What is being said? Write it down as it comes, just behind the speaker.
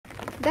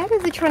That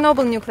is the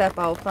Chernobyl nuclear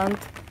power plant.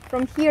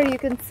 From here you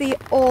can see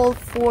all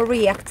 4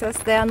 reactors.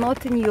 They are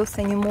not in use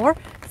anymore.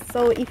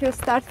 So if you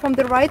start from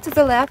the right to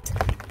the left,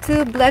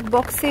 2 black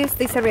boxes,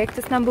 these are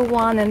reactors number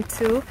 1 and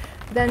 2.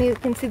 Then you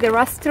can see the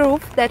rust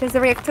roof, that is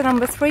the reactor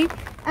number 3.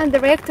 And the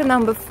reactor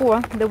number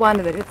 4, the one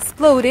that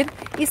exploded,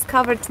 is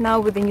covered now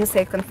with the new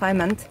safe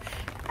confinement.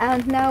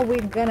 And now we're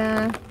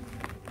gonna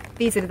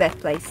visit that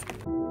place.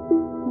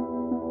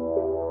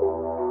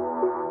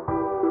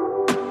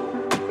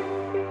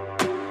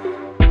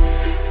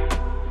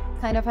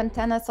 Kind of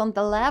antennas on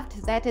the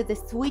left, that is the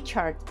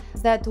switchard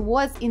that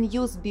was in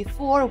use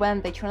before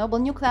when the Chernobyl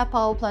nuclear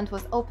power plant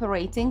was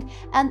operating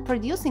and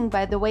producing,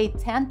 by the way,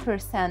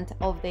 10%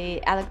 of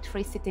the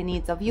electricity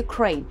needs of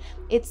Ukraine.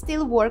 It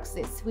still works,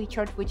 this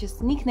switchard, which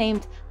is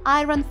nicknamed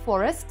Iron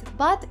Forest,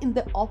 but in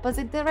the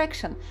opposite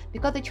direction,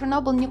 because the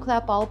Chernobyl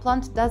nuclear power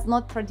plant does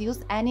not produce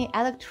any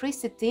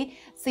electricity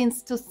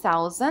since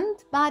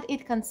 2000, but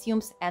it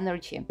consumes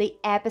energy. The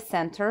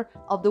epicenter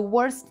of the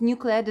worst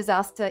nuclear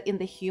disaster in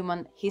the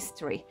human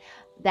history.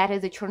 That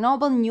is the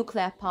Chernobyl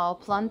nuclear power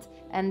plant,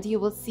 and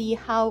you will see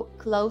how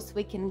close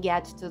we can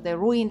get to the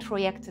ruined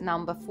reactor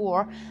number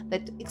 4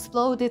 that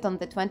exploded on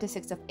the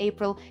 26th of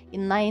April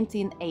in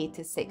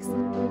 1986.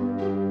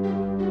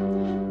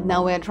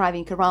 Now we are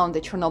driving around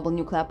the Chernobyl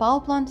nuclear power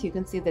plant. You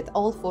can see that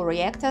all 4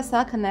 reactors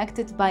are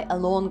connected by a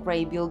long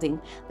grey building.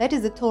 That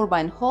is the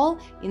turbine hall.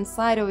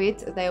 Inside of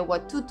it there were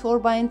 2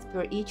 turbines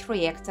per each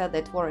reactor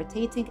that were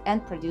rotating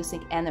and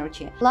producing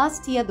energy.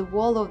 Last year the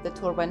wall of the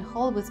turbine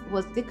hall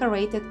was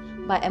decorated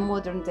by a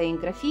modern-day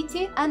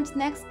graffiti, and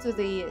next to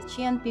the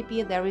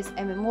ChNPP there is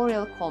a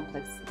memorial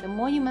complex, the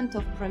monument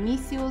of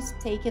Prometheus,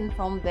 taken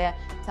from the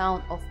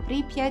town of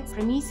Pripyat.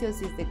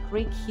 Prometheus is the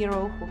Greek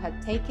hero who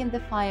had taken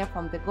the fire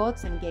from the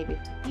gods and gave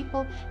it to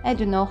people, and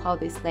you know how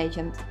this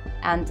legend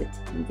ended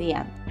in the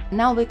end.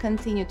 Now we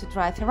continue to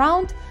drive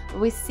around.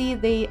 We see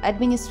the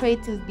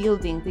administrative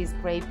building, this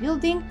grey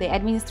building. The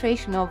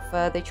administration of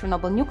the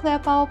Chernobyl nuclear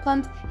power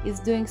plant is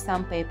doing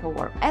some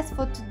paperwork. As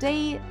for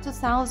today,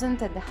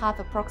 2,500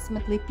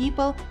 approximately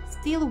people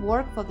still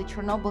work for the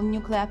Chernobyl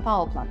nuclear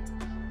power plant.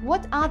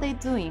 What are they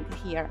doing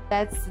here?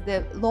 That's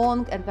the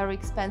long and very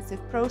expensive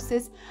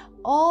process.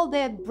 All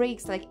the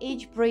bricks, like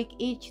each brick,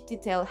 each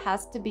detail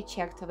has to be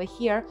checked over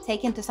here,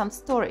 taken to some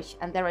storage,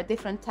 and there are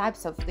different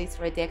types of this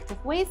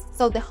radioactive waste,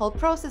 so the whole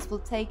process will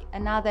take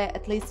another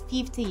at least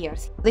 50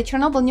 years. The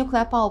Chernobyl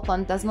nuclear power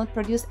plant does not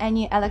produce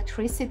any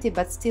electricity,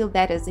 but still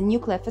that is a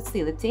nuclear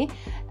facility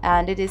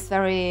and it is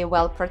very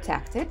well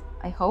protected,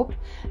 I hope.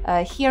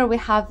 Here we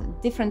have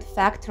different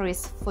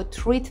factories for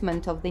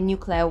treatment of the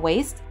nuclear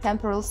waste,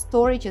 temporary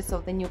storages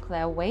of the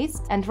nuclear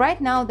waste, and right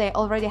now they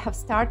already have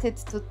started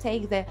to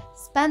take the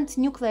spent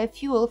nuclear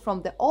fuel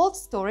from the old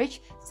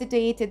storage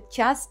situated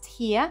just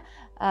here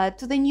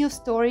to the new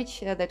storage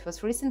that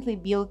was recently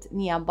built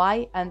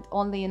nearby, and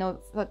only,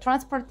 for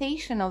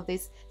transportation of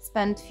this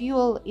spent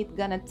fuel it's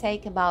gonna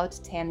take about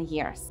 10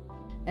 years.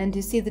 And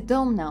you see the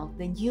dome now,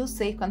 the new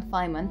safe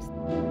confinement.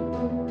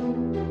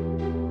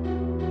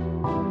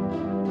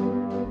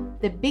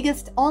 The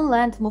biggest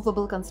on-land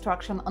movable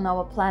construction on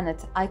our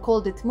planet. I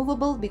called it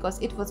movable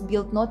because it was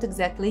built not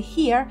exactly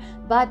here,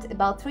 but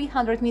about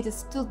 300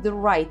 meters to the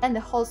right. And the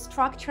whole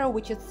structure,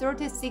 which is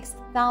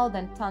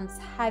 36,000 tons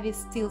heavy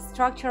steel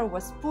structure,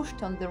 was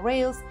pushed on the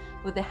rails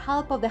with the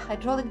help of the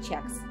hydraulic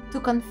jacks to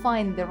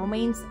confine the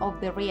remains of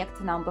the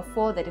reactor number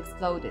 4 that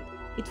exploded.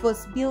 It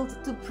was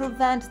built to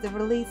prevent the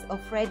release of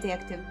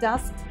radioactive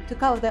dust, to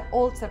cover the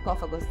old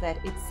sarcophagus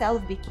that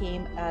itself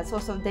became a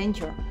source of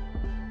danger.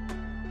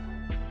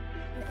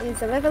 Is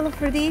the level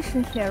of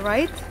radiation here,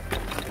 right?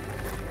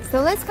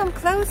 So let's come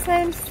closer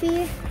and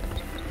see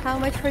how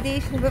much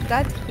radiation we've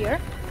got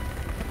here.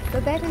 So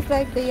that is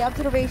like the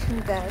observation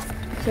desk,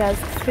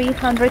 just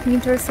 300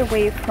 meters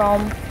away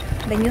from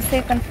the new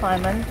safe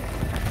confinement,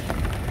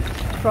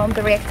 from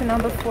the reactor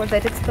number 4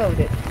 that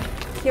exploded.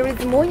 Here is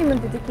a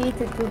monument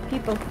dedicated to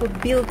people who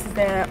built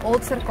the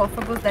old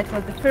sarcophagus. That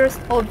was the first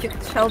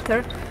object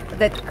shelter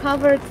that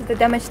covered the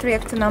damaged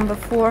reactor number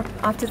 4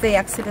 after the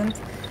accident.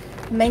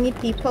 Many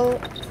people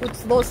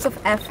put lots of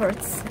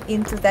efforts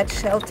into that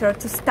shelter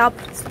to stop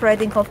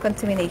spreading of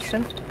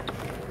contamination.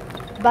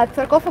 But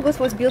sarcophagus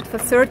was built for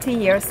 30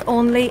 years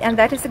only, and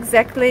that is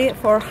exactly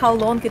for how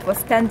long it was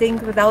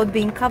standing without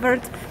being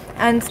covered.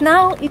 And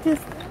now it is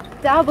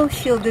double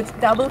shielded,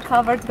 double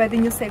covered by the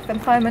new safe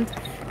confinement.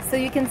 So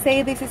you can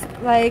say this is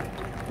like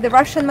the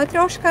Russian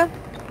matryoshka,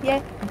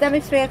 yeah,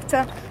 damaged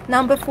reactor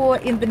number 4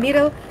 in the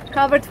middle,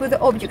 covered with the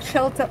object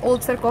shelter,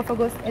 old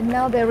sarcophagus, and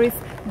now there is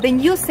the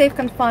new safe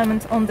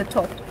confinement on the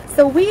top.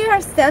 So we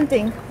are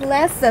standing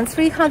less than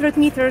 300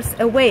 meters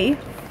away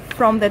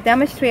from the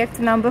damaged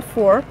reactor number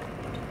 4,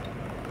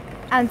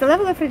 and the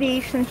level of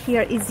radiation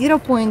here is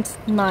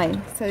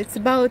 0.9, so it's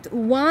about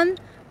 1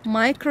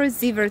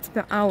 microsievert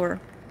per hour.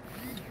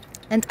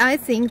 And I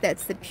think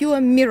that's a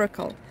pure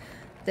miracle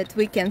that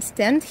we can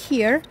stand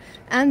here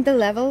and the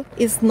level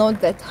is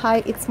not that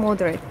high, it's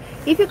moderate.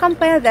 If you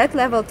compare that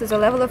level to the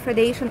level of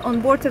radiation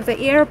on board of the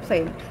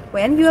airplane,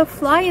 when you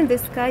fly in the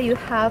sky you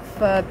have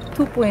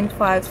 2.5,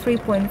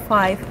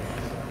 3.5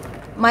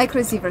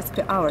 microsieverts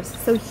per hour.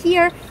 So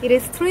here it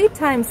is 3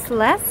 times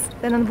less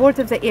than on board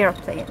of the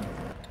airplane.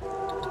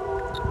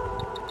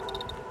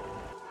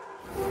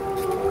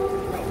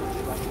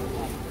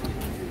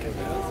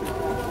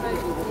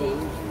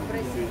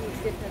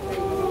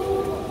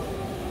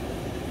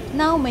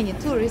 Now many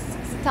tourists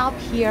stop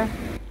here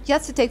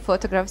just to take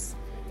photographs,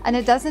 and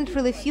it doesn't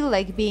really feel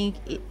like being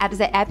at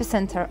the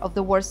epicenter of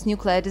the worst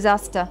nuclear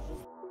disaster.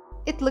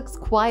 It looks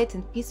quiet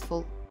and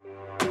peaceful.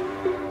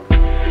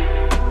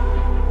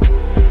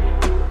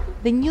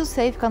 The new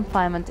safe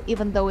confinement,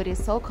 even though it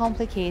is so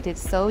complicated,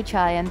 so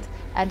giant,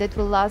 and it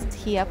will last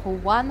here for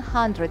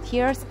 100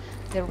 years,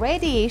 the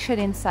radiation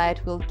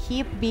inside will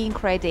keep being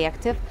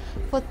radioactive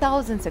for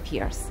thousands of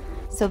years.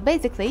 So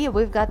basically,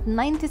 we've got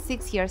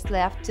 96 years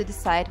left to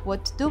decide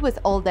what to do with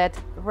all that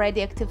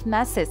radioactive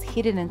masses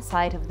hidden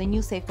inside of the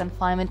new safe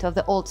confinement of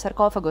the old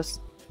sarcophagus.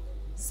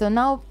 So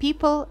now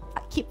people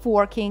keep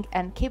working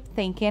and keep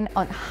thinking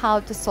on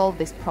how to solve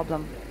this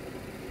problem.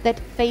 That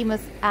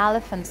famous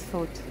elephant's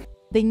foot,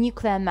 the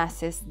nuclear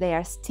masses, they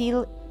are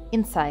still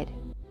inside.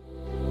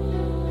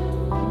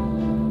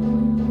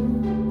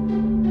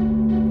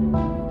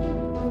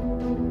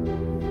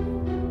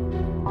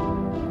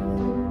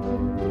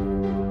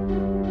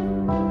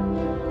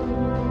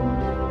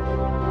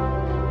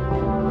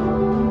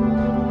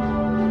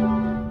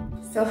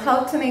 So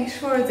how to make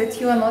sure that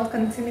you are not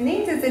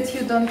contaminated, that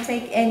you don't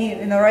take any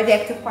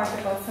radioactive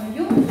particles on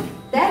you?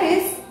 That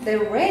is the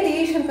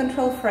radiation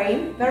control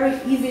frame, very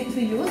easy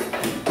to use.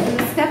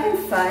 You step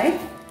inside,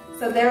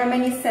 so there are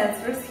many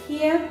sensors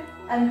here,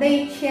 and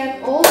they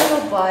check all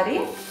your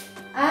body.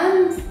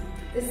 And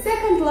the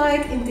second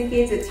light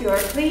indicates that you are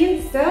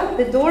clean, so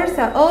the doors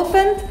are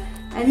opened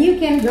and you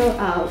can go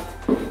out.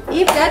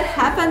 If that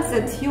happens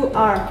that you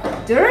are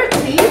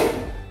dirty,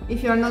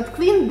 if you are not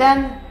clean,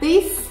 then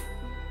this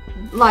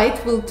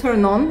light will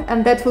turn on,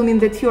 and that will mean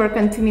that you are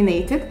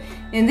contaminated.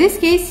 In this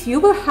case, you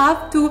will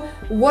have to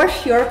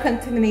wash your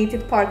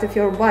contaminated part of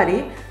your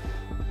body.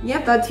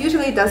 Yeah, but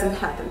usually it doesn't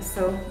happen,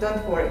 so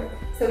don't worry.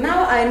 So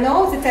now I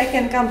know that I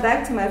can come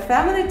back to my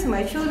family, to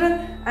my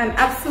children. I'm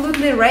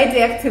absolutely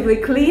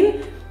radioactively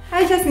clean.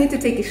 I just need to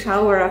take a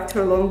shower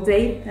after a long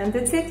day, and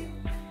that's it.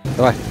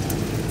 Bye.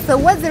 So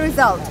what's the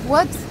result?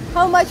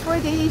 How much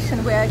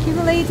radiation we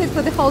accumulated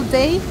for the whole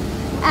day?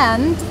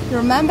 And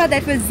remember,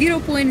 that was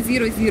 0.000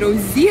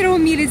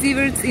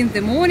 millisieverts in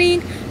the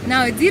morning,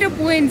 now it's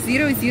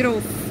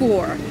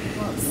 0.004.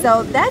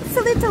 So that's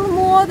a little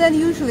more than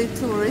usually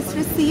tourists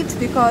received,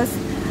 because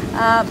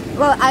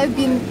well, I've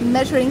been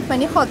measuring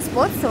many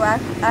hotspots, so I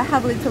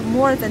have a little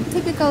more than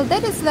typical.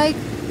 That is like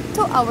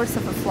 2 hours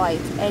of a flight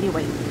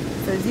anyway.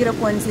 So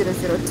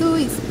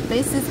 0.002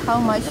 this is how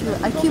much you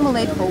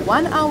accumulate for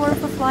 1 hour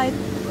of a flight,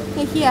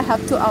 and here I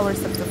have 2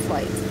 hours of the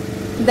flight.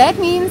 That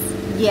means,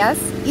 yes,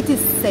 it is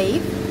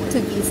safe to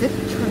visit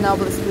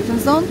Chernobyl exclusion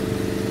zone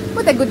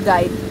with a good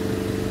guide.